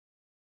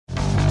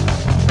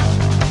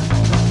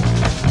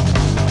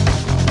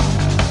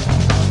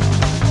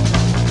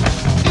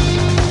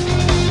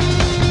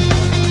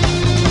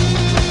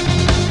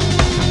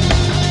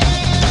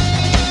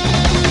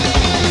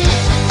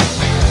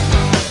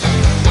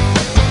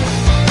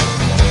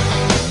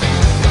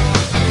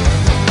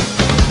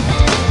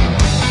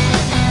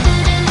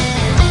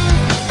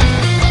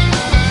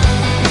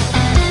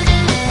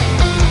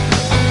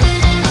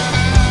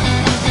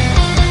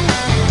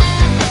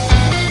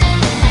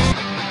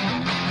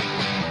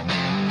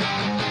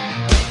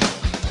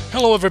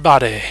Hello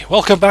everybody,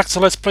 welcome back to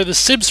Let's Play The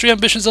Sims 3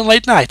 Ambitions on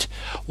Late Night.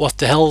 What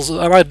the hell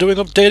am I doing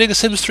updating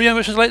Sims 3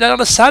 Ambitions Late Night on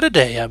a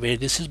Saturday? I mean,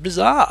 this is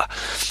bizarre.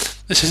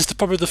 This is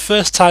probably the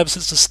first time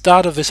since the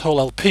start of this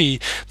whole LP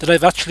that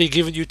I've actually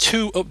given you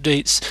 2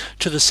 updates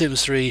to The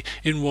Sims 3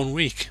 in 1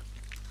 week.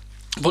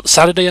 But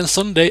Saturday and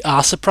Sunday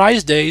are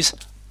surprise days.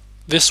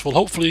 This will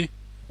hopefully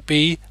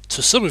be,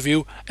 to some of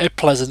you, a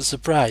pleasant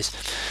surprise.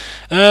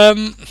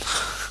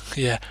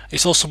 Yeah,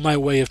 it's also my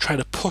way of trying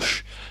to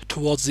push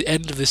towards the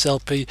end of this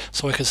LP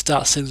so I can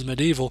start Sims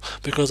Medieval,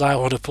 because I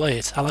want to play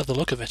it. I like the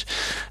look of it.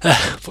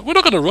 But we're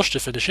not going to rush to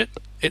finish it.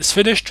 It's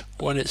finished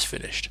when it's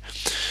finished.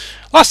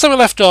 Last time we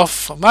left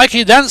off,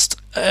 Mikey danced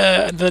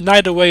the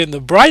night away in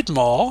the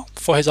Brightmoor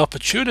for his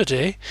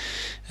opportunity,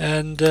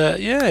 and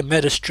yeah,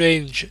 met a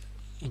strange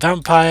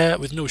vampire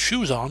with no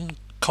shoes on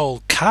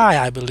called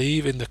Kai, I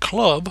believe, in the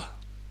club.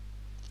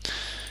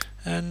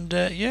 And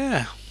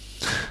yeah,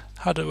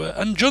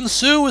 and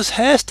Junsu's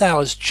hairstyle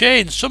has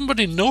changed.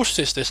 Somebody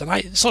noticed this, and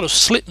it sort of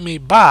slipped me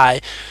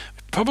by.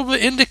 Probably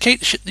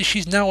indicates that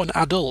she's now an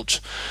adult.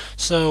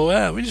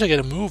 So we need to get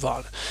a move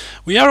on.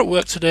 We are at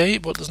work today,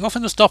 but there's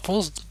nothing to stop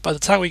us by the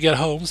time we get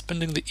home,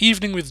 spending the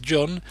evening with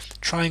Jun,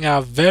 trying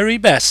our very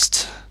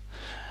best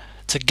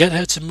to get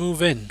her to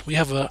move in. We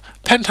have a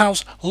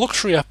penthouse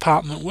luxury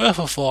apartment worth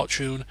a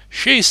fortune.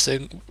 She's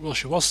single. Well,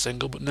 she was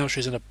single, but now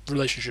she's in a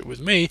relationship with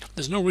me.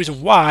 There's no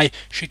reason why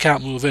she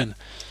can't move in.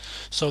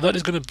 So that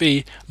is going to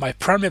be my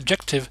primary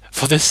objective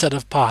for this set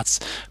of parts.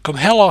 Come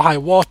hell or high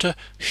water,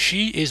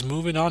 she is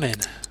moving on in.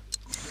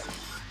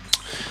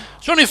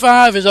 Johnny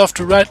 5 is off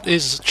to write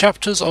his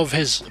chapters of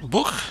his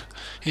book,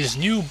 his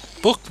new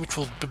book, which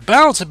will be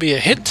bound to be a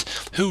hit.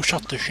 Who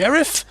Shot the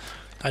Sheriff?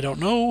 I don't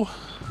know.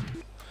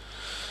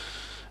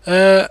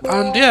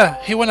 And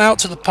yeah, he went out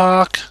to the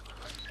park,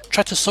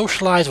 tried to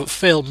socialise but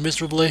failed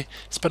miserably,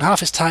 spent half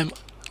his time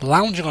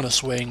lounging on a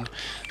swing.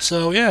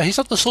 So yeah, he's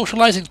not the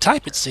socialising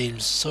type, it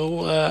seems.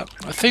 So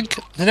I think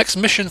the next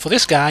mission for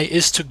this guy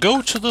is to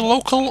go to the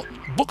local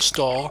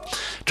bookstore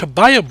to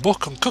buy a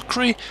book on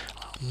cookery,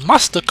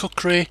 master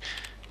cookery,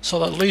 so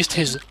that at least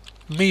his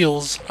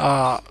meals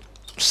are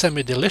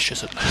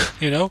semi-delicious,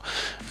 you know.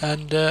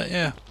 And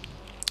yeah,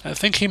 I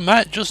think he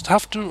might just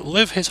have to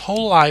live his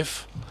whole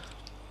life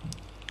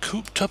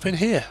cooped up in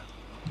here.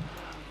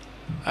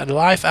 And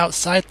life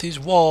outside these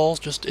walls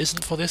just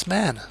isn't for this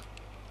man.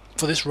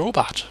 For this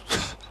robot.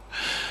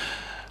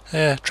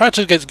 Yeah, tried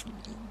to get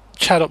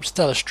Chad up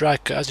Stellar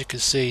Striker, as you can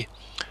see.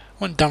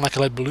 Went down like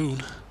a lead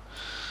balloon.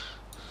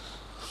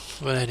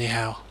 But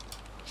anyhow,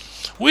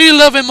 we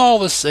love him all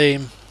the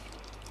same.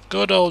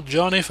 Good old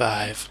Johnny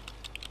 5.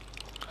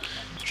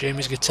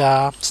 Jamie's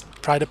guitar,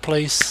 pride of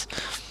place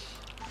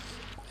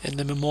in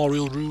the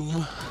memorial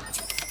room.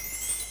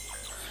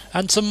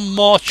 And some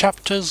more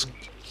chapters.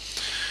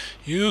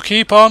 You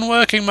keep on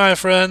working, my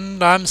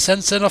friend. I'm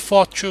sensing a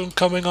fortune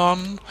coming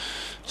on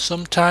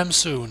sometime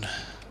soon.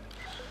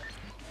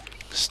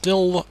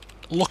 Still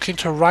looking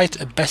to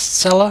write a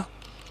bestseller.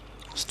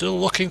 Still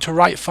looking to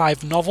write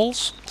 5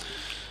 novels.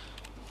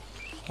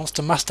 Wants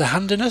to master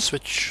handiness,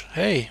 which,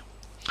 hey,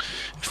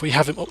 if we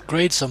have him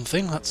upgrade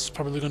something, that's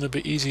probably going to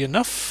be easy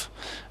enough.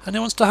 And he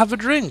wants to have a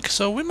drink,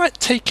 so we might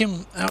take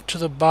him out to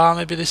the bar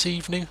maybe this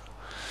evening.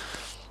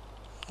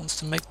 Wants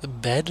to make the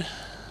bed.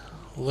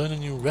 Learn a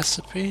new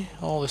recipe,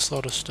 all this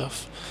sort of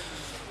stuff.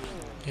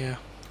 Yeah.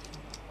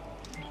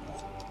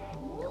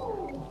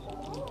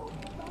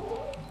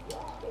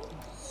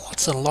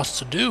 Lots and lots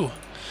to do.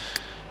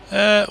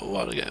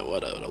 Water again.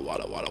 Water.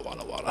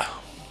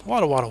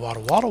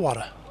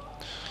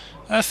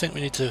 I think we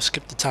need to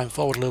skip the time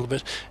forward a little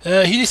bit.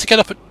 He needs to get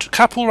up at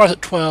carpool right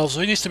at 12, so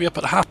he needs to be up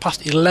at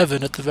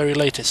 11:30 at the very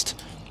latest.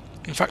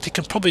 In fact, he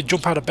can probably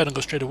jump out of bed and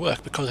go straight to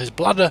work because his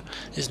bladder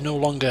is no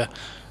longer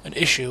an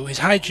issue. His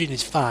hygiene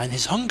is fine.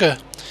 His hunger,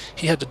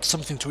 he had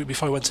something to eat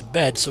before he went to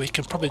bed, so he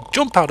can probably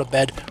jump out of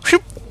bed,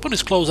 whoop, put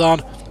his clothes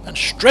on, and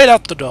straight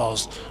out the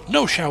doors.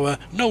 No shower,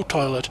 no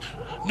toilet,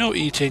 no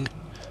eating.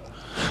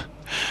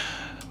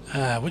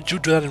 Would you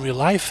do that in real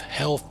life?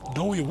 Hell,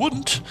 no, you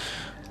wouldn't.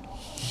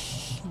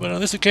 But on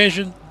this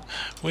occasion,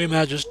 we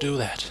might just do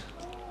that.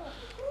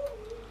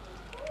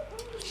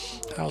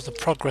 How's the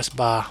progress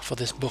bar for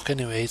this book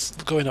anyway? It's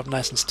going up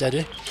nice and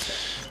steady.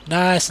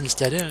 Nice and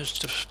steady.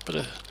 Just a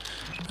bit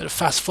of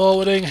fast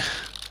forwarding.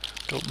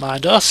 Don't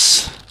mind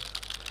us.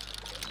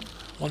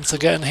 Once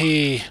again,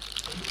 he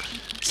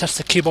sets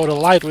the keyboard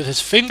alight with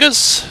his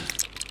fingers.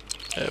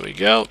 There we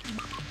go.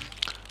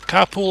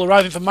 Carpool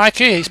arriving for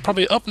Mikey. He's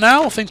probably up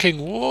now, thinking,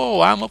 whoa,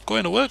 I'm up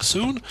going to work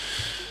soon.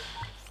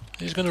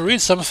 He's going to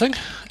read something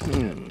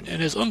in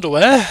his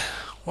underwear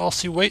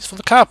whilst he waits for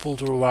the carpool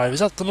to arrive. Is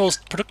that the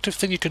most productive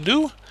thing you can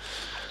do?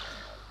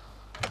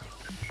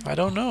 I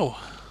don't know.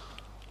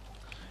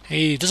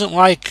 He doesn't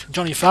like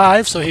Johnny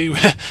 5, so he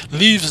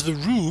leaves the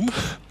room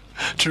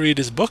to read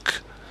his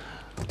book.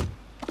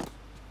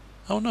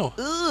 Oh no.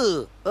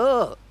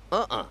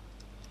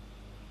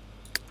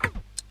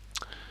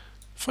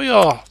 For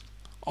your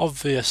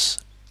obvious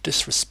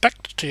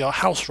disrespect to your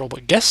house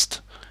robot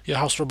guest, your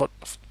house robot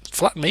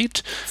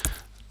flatmate,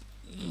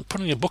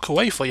 putting your book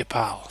away for you,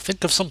 pal.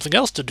 Think of something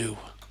else to do.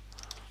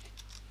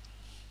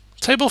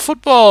 Table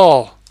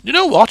football! You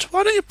know what?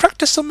 Why don't you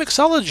practice some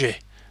mixology?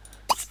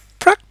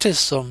 Practice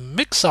some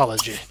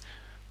mixology.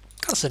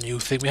 That's a new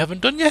thing we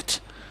haven't done yet.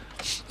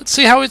 Let's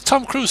see how his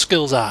Tom Cruise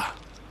skills are.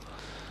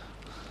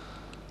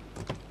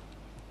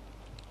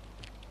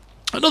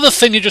 Another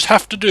thing you just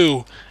have to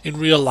do in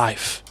real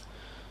life.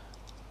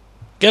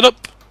 Get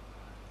up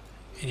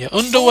in your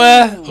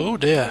underwear. Oh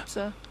dear.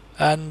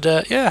 And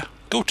yeah,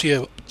 go to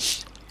your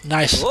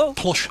nice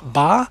plush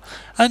bar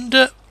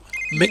and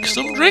mix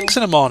some drinks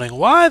in the morning.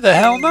 Why the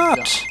hell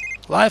not?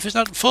 Life is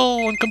not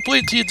full and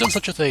complete till you've done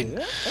such a thing.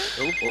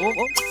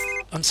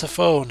 Answer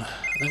phone,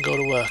 and then go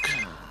to work.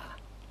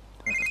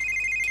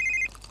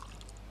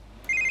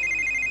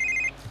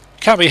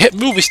 Can't be a hit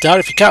movie star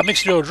if you can't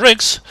mix your own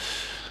drinks.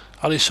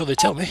 At least so they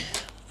tell me.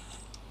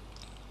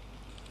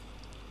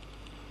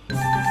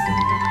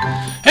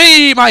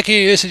 Hey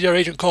Mikey, this is your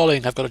agent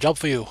calling. I've got a job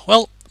for you.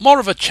 Well, more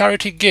of a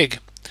charity gig.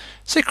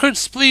 Sacred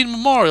Spleen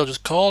Memorial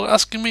just called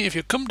asking me if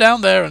you come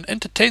down there and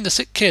entertain the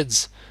sick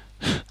kids.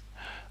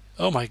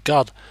 Oh my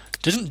god.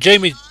 Didn't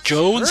Jamie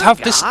Jones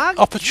have this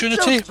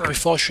opportunity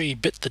before she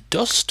bit the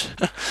dust?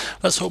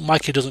 Let's hope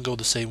Mikey doesn't go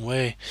the same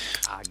way.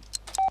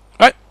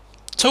 Right,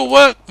 to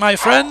work my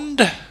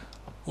friend.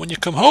 When you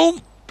come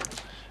home,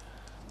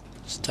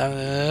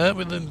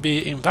 we'll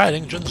be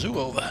inviting Junzu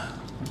over.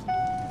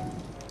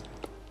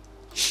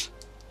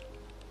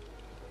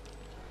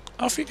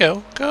 Off you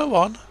go. Go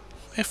on.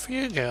 Off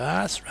you go.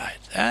 That's right.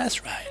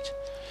 That's right.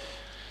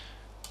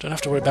 Don't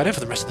have to worry about him for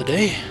the rest of the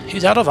day.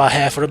 He's out of our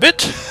hair for a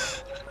bit.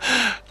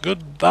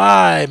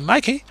 Goodbye,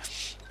 Mikey.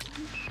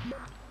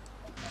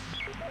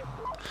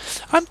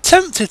 I'm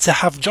tempted to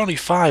have Johnny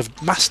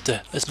 5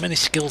 master as many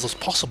skills as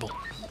possible.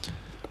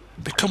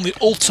 Become the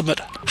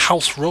ultimate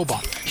house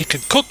robot. He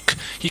can cook,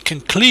 he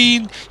can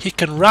clean, he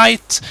can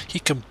write, he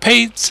can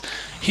paint,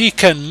 he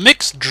can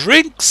mix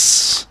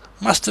drinks.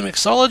 Master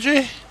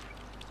mixology.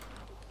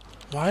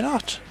 Why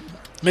not?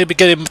 Maybe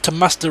get him to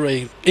master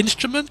an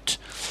instrument.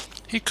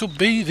 He could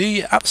be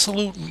the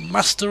absolute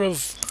master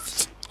of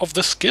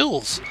the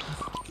skills.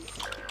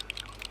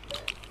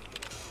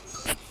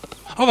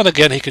 Oh, then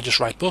again, he could just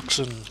write books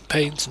and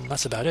paint, and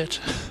that's about it.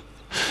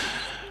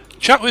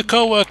 Chat with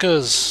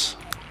co-workers.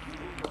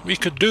 We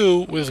could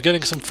do with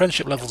getting some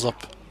friendship levels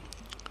up.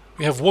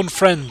 We have one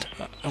friend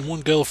and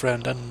one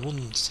girlfriend and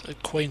one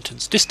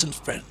acquaintance, distant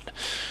friend.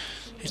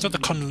 He's not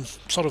the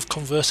sort of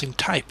conversing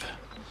type.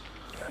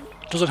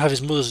 Doesn't have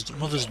his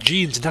mother's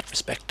genes in that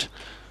respect.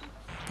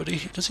 But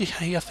does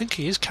he? I think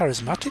he is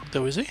charismatic,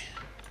 though, is he?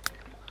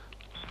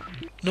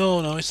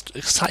 No, it's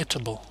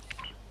excitable.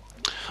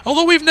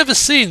 Although we've never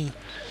seen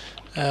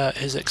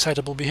his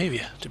excitable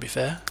behaviour, to be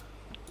fair.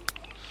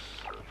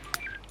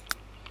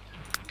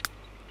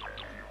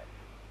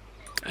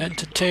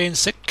 Entertain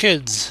sick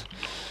kids.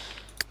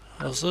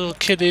 Those little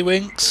kiddie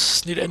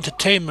winks need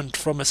entertainment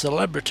from a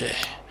celebrity.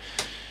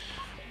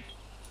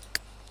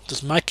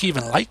 Does Mike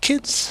even like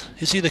kids?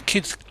 Is he the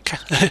kid?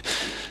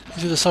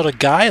 Is he the sort of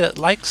guy that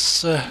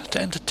likes to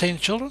entertain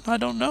children? I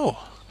don't know.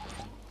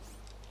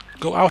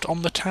 Go out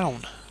on the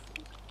town.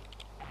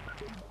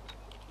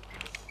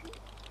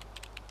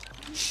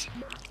 Is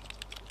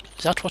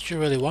that what you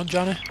really want,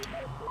 Johnny?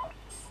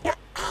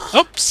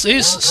 Oops,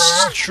 he's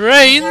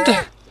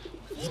strained.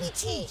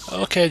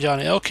 Okay,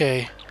 Johnny,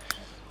 okay.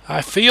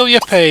 I feel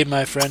your pain,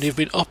 my friend. You've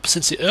been up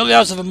since the early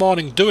hours of the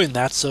morning doing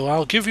that, so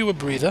I'll give you a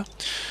breather.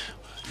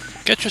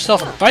 Get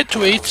yourself a bite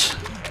to eat,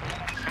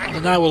 and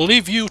then I will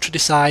leave you to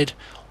decide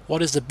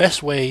what is the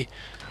best way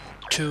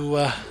to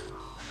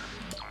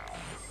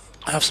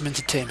have some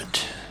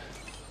entertainment.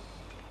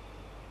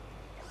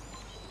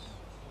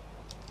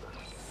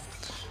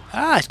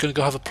 Ah, he's going to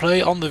go have a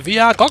play on the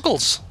VR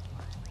goggles.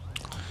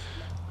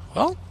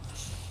 Well,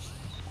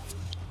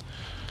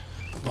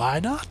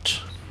 why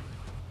not?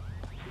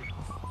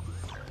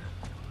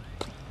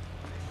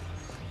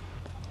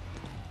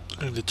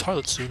 Going to the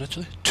toilet soon,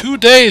 actually. 2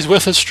 days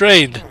worth of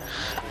strain.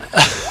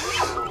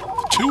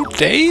 2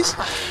 days?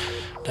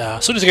 Nah,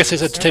 as soon as he gets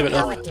his entertainment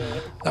up,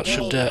 that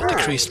should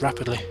decrease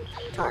rapidly.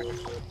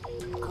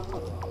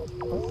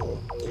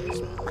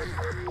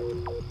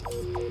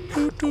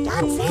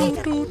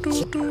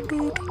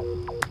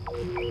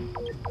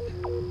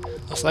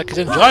 Looks like he's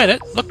enjoying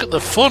it. Look at the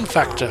fun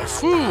factor.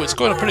 Whew, it's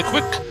going up pretty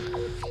quick.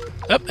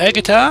 Up, air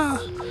guitar.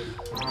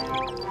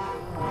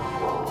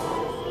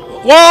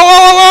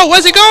 Whoa!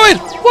 Where's he going?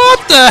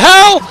 What the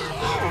hell?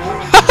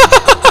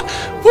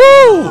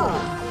 Woo!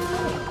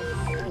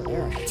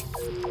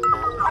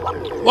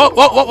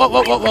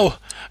 Whoa!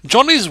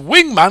 Johnny's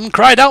wingman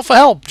cried out for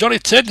help. Johnny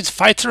turned his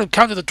fighter and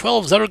counted the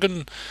 12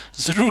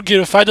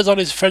 Zerugian fighters on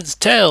his friend's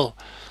tail.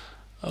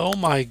 Oh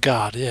my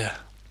god, yeah.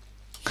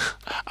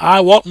 I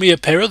want me a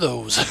pair of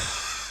those.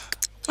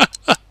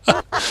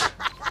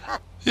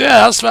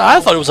 Yeah, that's right. I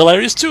thought it was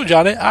hilarious too,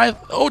 Johnny.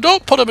 Oh,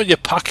 don't put them in your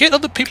pocket.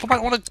 Other people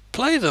might want to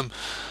play them.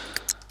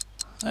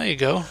 There you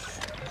go.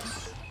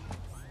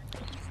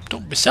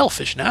 Don't be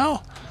selfish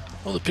now.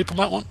 Other people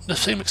might want the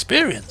same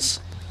experience.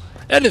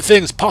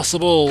 Anything's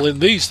possible in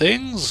these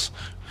things.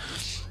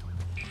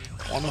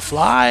 Wanna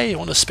fly?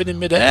 Wanna spin in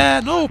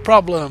mid-air? No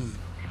problem.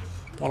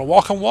 Wanna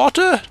walk on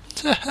water?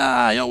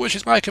 Haha, your wish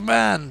is my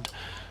command.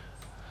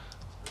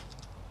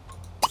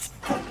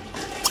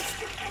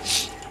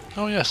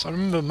 Oh yes, I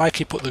remember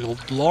Mikey put the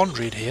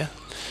laundry in here.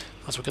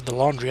 As we get the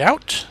laundry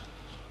out.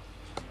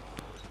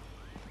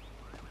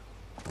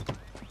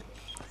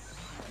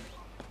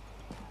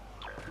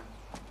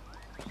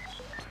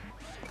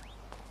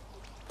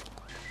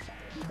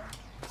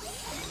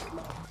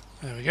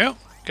 There we go.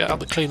 Get out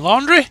the clean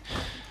laundry.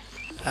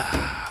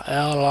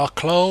 All our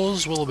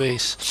clothes will be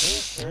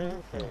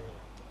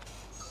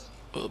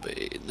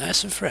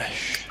nice and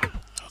fresh.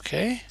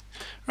 Okay.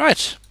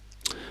 Right.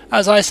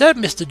 As I said,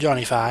 Mr.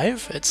 Johnny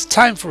Five, it's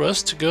time for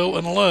us to go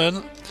and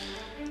learn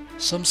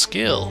some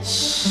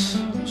skills.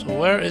 So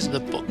where is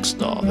the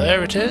bookstore?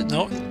 There it is.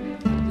 No.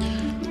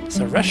 It's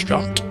a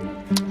restaurant.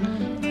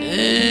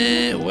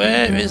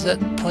 Where is that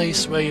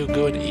place where you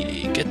go and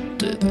eat?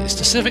 It's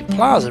the Civic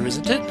Plaza,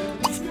 isn't it?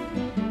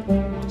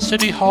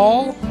 City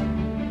Hall?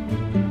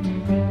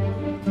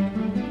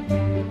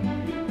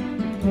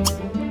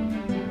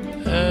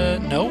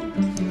 No.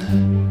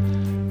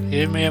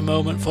 Give me a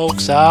moment,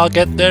 folks. I'll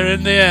get there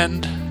in the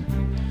end.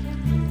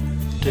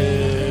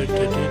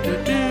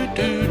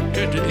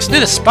 It's near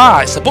the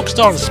Spa. It's the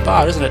bookstore and the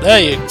Spa, isn't it? There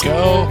you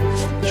go.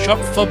 Shop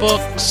for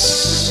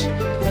books.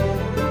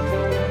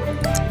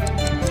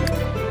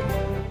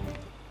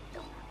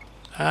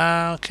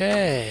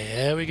 Okay,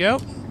 here we go.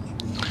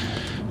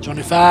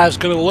 Johnny Five's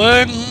gonna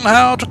learn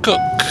how to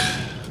cook.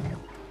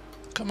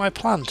 Look at my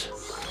plant.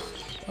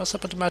 What's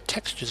happened to my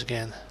textures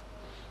again?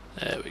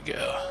 There we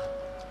go.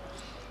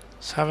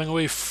 It's having a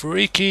wee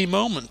freaky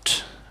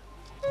moment.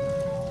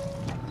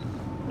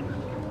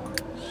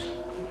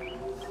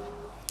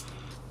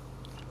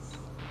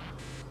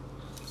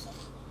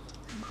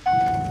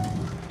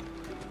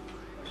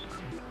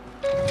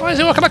 Why is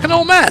he walking like an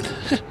old man?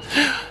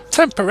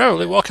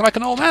 Temporarily walking like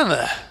an old man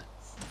there.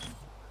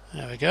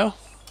 There we go.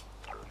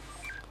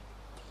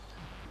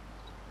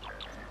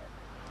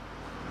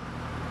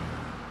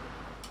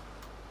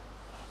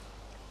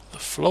 The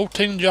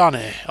Floating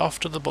Johnny off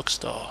to the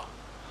bookstore.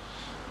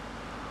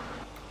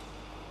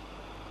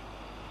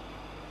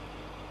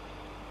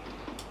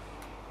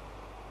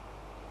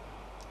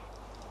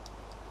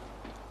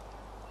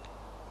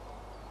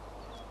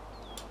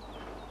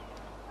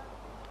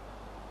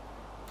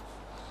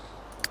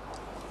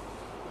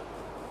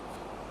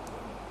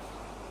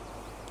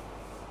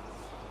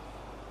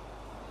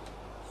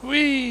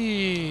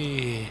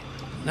 Whee!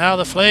 Now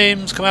the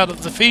flames come out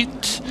of the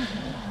feet.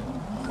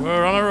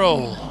 We're on a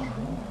roll.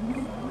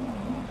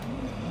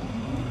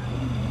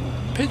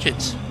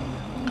 Pigeons.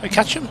 Can we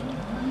catch them?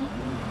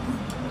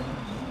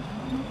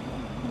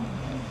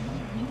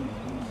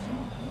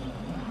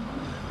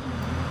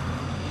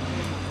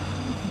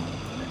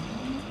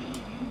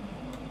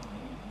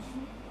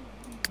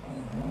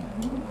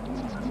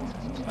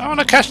 I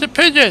want to catch the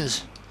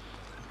pigeons.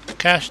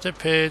 Catch the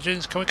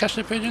pigeons. Can we catch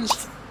the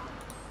pigeons?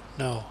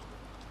 No.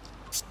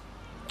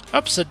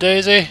 Ups a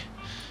daisy.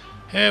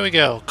 Here we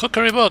go.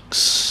 Cookery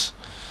books.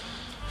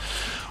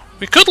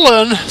 We could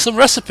learn some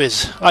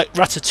recipes, like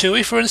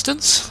ratatouille for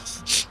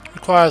instance.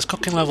 Requires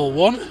cooking level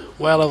 1,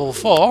 wear level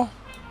 4.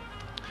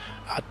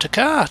 Add to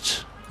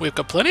cart. We've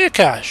got plenty of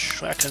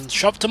cash. I can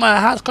shop to my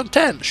heart's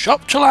content.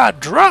 Shop till I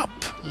drop.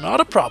 Not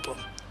a problem.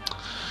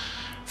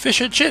 Fish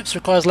and chips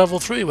requires level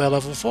 3, wear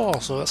level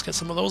 4. So let's get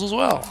some of those as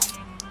well.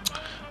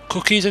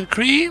 Cookies and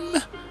cream.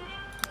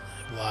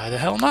 Why the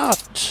hell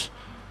not?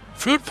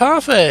 Fruit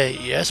parfait,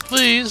 yes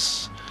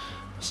please.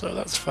 So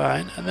that's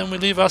fine. And then we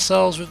leave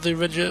ourselves with the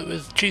with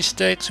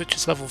cheesesteaks, which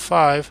is level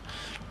 5.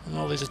 And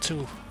all these are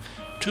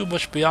too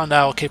much beyond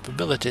our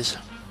capabilities.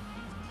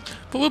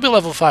 But we'll be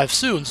level 5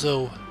 soon,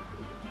 so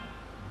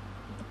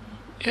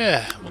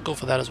yeah, we'll go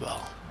for that as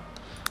well.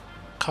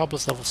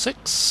 Cobbler's level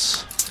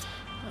 6.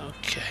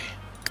 Okay.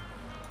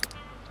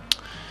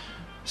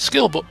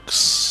 Skill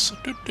books.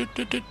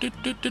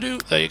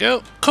 There you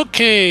go.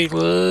 Cooking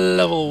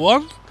level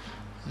 1.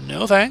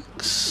 No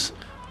thanks.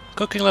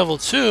 Cooking level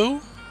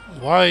 2.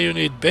 Why you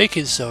need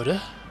baking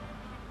soda.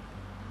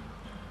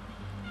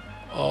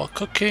 Or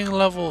cooking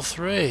level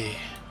 3.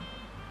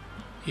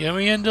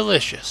 Yummy and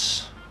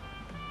delicious.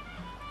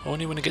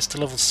 Only when it gets to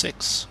level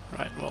 6.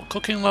 Right, well,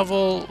 cooking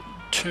level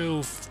 2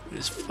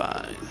 is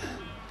fine.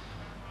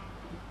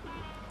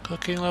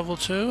 Cooking level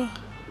 2?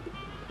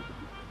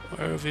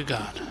 Where have you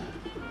gone?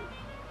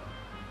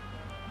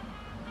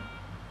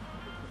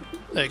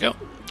 There you go.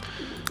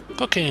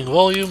 Cooking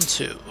volume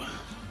 2.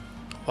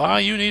 Why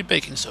you need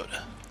baking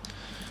soda.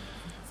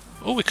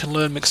 Oh, we can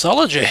learn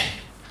mixology.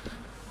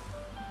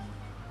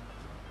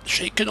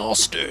 Shaken or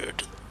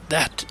stirred?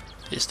 That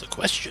is the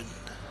question.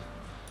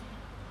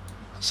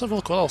 Let's have a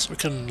look what else. We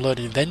can learn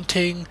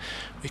inventing.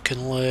 We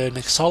can learn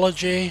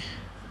mixology.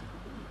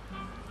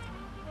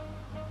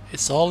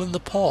 It's all in the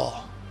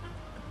paw.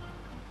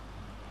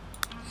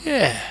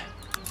 Yeah.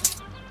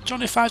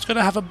 Johnny Five's going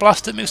to have a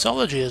blast at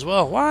mixology as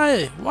well.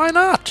 Why? Why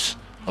not?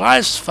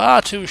 Life's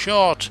far too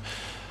short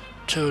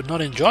to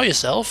not enjoy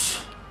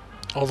yourself.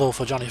 Although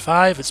for Johnny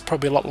 5 it's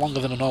probably a lot longer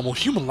than a normal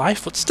human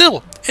life, but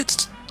still,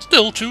 it's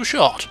still too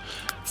short.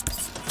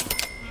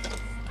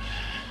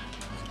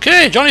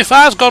 Okay, Johnny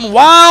 5's gone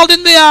wild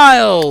in the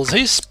aisles.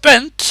 He's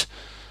spent...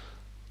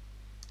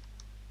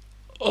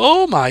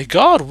 Oh my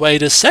god,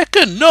 wait a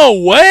second. No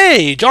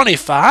way! Johnny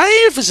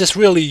 5? Is this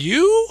really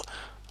you?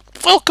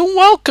 Welcome,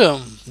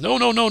 welcome. No,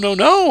 no, no, no,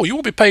 no. You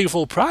won't be paying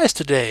full price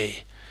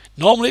today.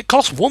 Normally it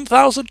costs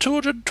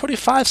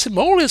 1,225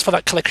 simoleons for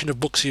that collection of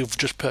books you've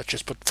just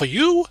purchased, but for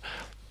you,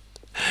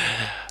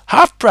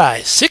 half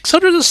price,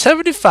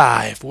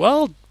 675.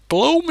 Well,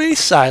 blow me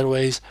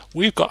sideways.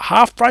 We've got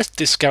half price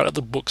discount at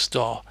the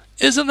bookstore.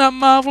 Isn't that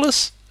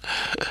marvellous?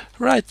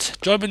 Right,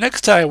 join me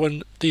next time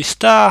when the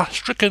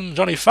star-stricken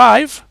Johnny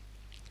 5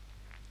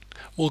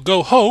 will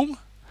go home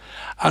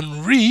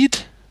and read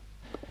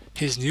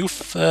his new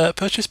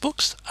purchase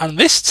books, and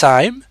this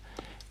time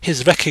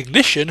his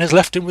recognition has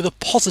left him with a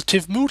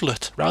positive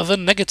moodlet rather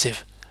than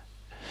negative.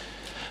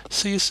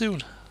 See you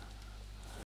soon.